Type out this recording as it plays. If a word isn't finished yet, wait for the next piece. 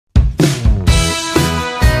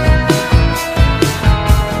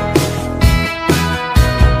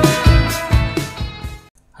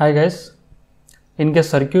Hi guys, in case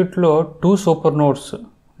సర్క్యూట్లో 2 super nodes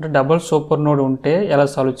అంటే double super node ఉంటే ఎలా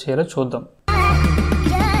సాల్వ్ చేయాలో చూద్దాం.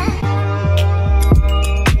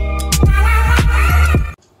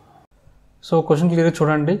 సో క్వశ్చన్ క్లియర్గా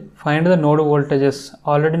చూడండి. Find the node voltages.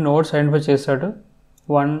 Already nodes identify చేశాడు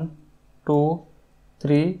 1 2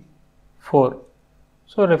 3 4.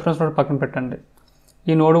 సో రెఫరెన్స్ నోడ్ పక్కన పెట్టండి.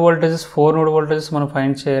 ఈ నోడ్ వోల్టేజెస్ 4 నోడ్ వోల్టేజెస్ మనం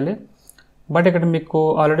ఫైండ్ చేయాలి. బట్ ఇక్కడ మీకు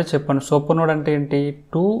ఆల్రెడీ చెప్పాను సూపర్ నోడ్ అంటే ఏంటి,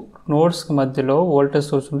 2 నోడ్స్కి మధ్యలో వోల్టేజ్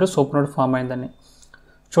సోర్స్ ఉంటే సూపర్ నోడ్ ఫామ్ అయిందని.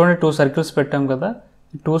 చూడండి 2 సర్కిల్స్ పెట్టాం కదా,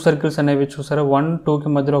 2 సర్కిల్స్ అనేవి చూసారా, 1 2కి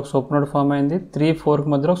మధ్యలో ఒక సూపర్ నోడ్ ఫామ్ అయింది, 3 4కి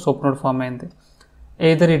మధ్యలో ఒక సూపర్ నోడ్ ఫామ్ అయింది.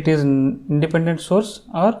 Either it is independent source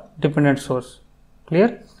are dependent source.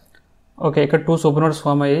 Clear? Okay, ఇక్కడ 2 సూపర్ నోడ్స్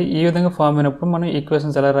ఫామ్ అయ్యాయి. ఈ విధంగా ఫామ్ అయినప్పుడు మనం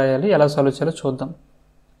ఈక్వేషన్స్ ఎలా రాయాలి, ఎలా సాల్వ్ చేయాలో చూద్దాం.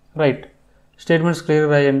 రైట్, స్టేట్మెంట్స్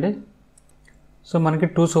క్లియర్గా రాయండి. సో మనకి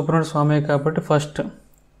 2 సూపర్ నోడ్స్ ఫామ్ అయ్యాయి కాబట్టి first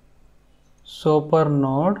super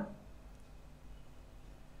node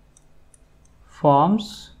forms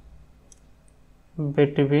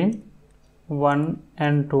between 1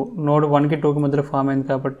 and 2. Node 1కి 2కి మధ్యలో ఫామ్ అయింది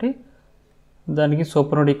కాబట్టి దానికి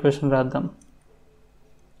సూపర్ నోడ్ ఈక్వేషన్ రాద్దాం.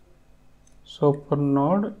 Super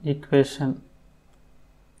node equation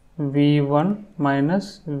V1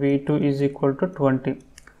 minus V2 is equal to 20.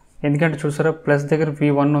 ఎందుకంటే చూసారా, ప్లస్ దగ్గర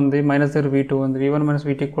V1 ఉంది, మైనస్ దగ్గర V2 ఉంది. V1 minus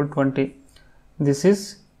V2 equal 20. This is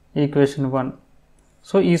equation 1.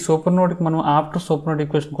 So ఈ సూపర్ నోడ్కి మనం ఆఫ్టర్ సూపర్ నోడ్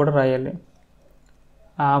ఈక్వేషన్ కూడా రాయాలి.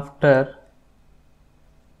 After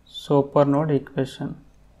super node equation.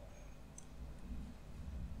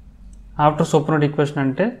 After super node equation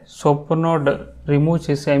అంటే సూపర్ నోడ్ రిమూవ్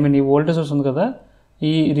చేసి, ఐ మీన్ ఈ వోల్టేజ్ వస్తుంది కదా,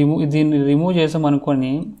 దీన్ని రిమూవ్ చేసాం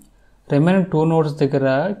అనుకొని రిమైనింగ్ 2 నోడ్స్ దగ్గర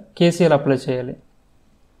KCL అప్లై చేయాలి.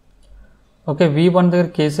 ఓకే, V1 దగ్గర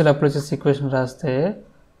KCL అప్లై చేసి ఈక్వేషన్ రాస్తే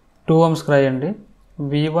 2 ohms రాయండి.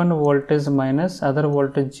 V1 voltage minus other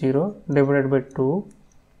voltage 0 divided by 2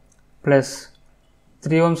 plus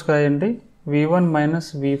 3 ohms రాయండి. V1 minus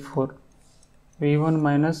V4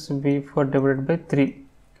 divided by 3.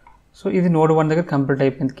 So ఇది నోడ్ 1 దగ్గర కంప్లీట్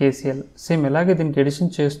అయిపోయింది KCL. సేమ్ ఇలాగే దీనికి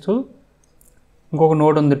ఎడిషన్ చేస్తూ ఇంకొక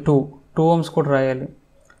నోడ్ ఉంది 2 ohms కూడా రాయాలి.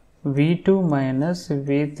 V2 minus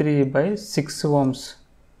V3 by 6 ohms.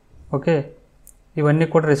 Okay, ఇవన్నీ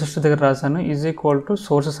కూడా రెసిస్టర్ దగ్గర రాశాను. ఈజ్ ఈక్వల్ టు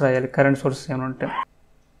సోర్సెస్ రాయాలి, కరెంట్ సోర్సెస్ ఏమైనా ఉంటే.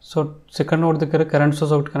 సో సెకండ్ నోడ్ దగ్గర కరెంట్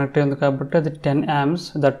సోర్స్ ఒకటి కనెక్ట్ అయ్యింది కాబట్టి అది 10 amps,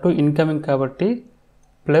 దట్ టు ఇన్కమింగ్ కాబట్టి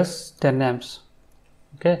plus 10 amps.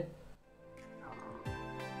 Okay,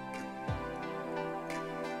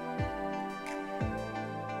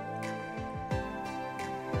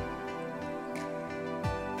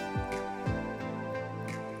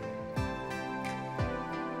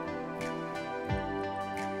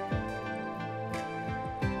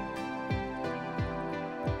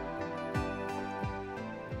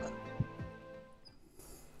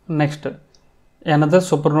 next another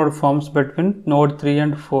super node forms between node 3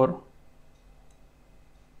 and 4.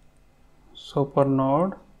 Super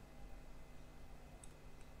node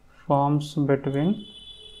forms between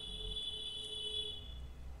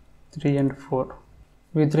 3 and 4.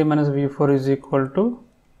 V3 minus V4 is equal to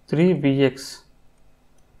 3Vx.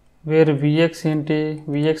 where Vx ఏంటి,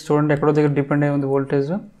 Vx చూడండి ఎక్కడో దగ్గర depend అయి ఉంది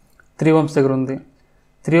voltage, 3 ohms దగ్గర ఉంది.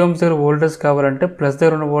 3 ohms దగ్గర వోల్టేజ్ కావాలంటే ప్లస్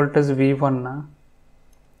దగ్గర ఉన్న voltage V1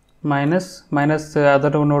 minus other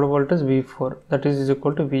node voltage V4, that is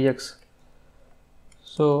equal to Vx.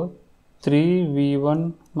 So 3V1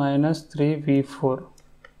 minus 3V4.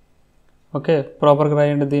 Okay, ప్రాపర్గా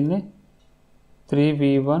రాయండి దీన్ని.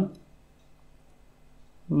 3V1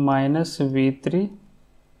 minus V3.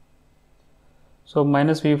 So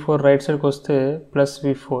minus V4 right సైడ్కి వస్తే plus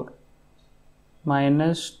V4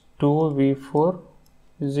 minus 2V4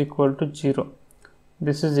 is equal to 0.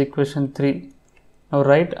 This is equation 3. Now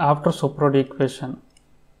write after super node equation.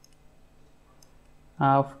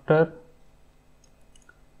 After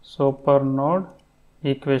super node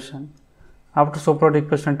equation. After super node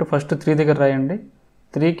equation అంటే first 3 దగ్గర రాయండి.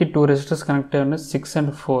 3కి 2 resistors connect అయ్యి ఉన్నాయి, 6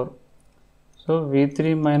 and 4. So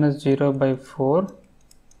V3 minus 0 by 4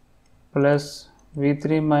 plus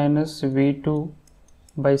V3 minus V2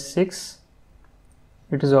 by 6.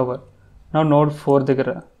 It is over. Now node 4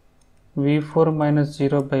 దగ్గర V4 minus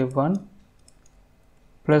 0 by 1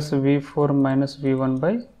 plus V4 minus V1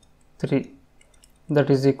 by 3, that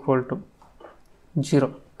is equal to 0.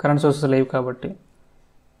 Current sources లేవు కాబట్టి.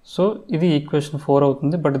 So ఇది equation 4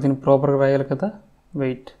 అవుతుంది, but దీన్ని ప్రాపర్గా రాయాలి కదా.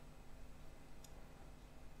 Wait,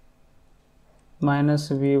 minus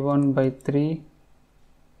V1 by 3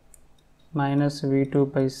 minus V2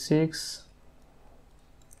 by 6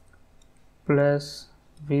 plus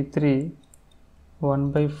V3 1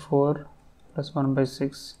 by 4 plus 1 by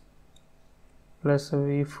 6. plus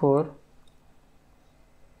V4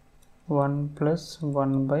 1 plus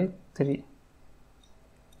 1 by 3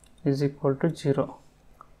 is equal to 0.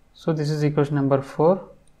 So this is equation number 4.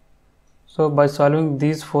 So by solving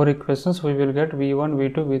these 4 equations we will get V1,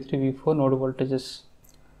 V2, V3, V4 node voltages.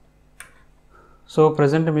 So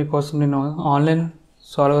present మీకోసం నేను online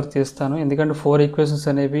solver తీస్తాను, ఎందుకంటే 4 equations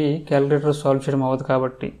అనేవి calculator solve చేయడం అవ్వదు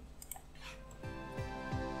కాబట్టి.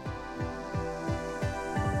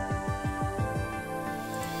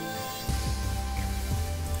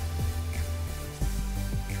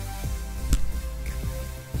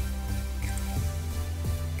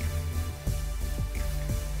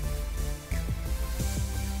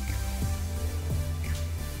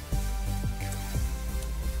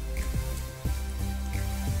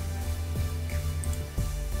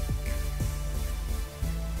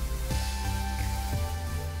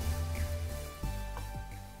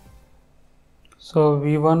 So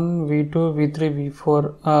V1, V2, V3, V4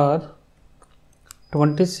 are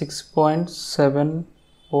 26.7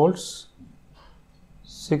 volts,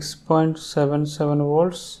 6.77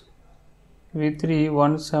 volts, V3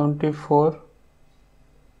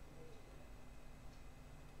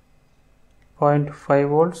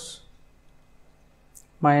 174.5 volts,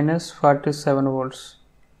 minus 47 volts.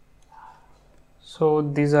 So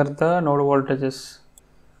these are the node voltages.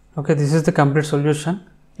 Okay, this is the complete solution.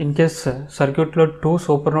 In case సర్క్యూట్లో 2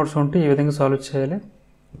 super nodes ఉంటే ఈ విధంగా solve చేయాలి.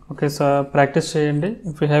 Okay, so practice చేయండి.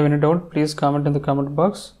 If you have any doubt please comment in the comment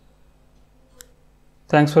box.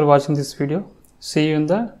 Thanks for watching this video. See you in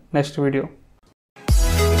the next video.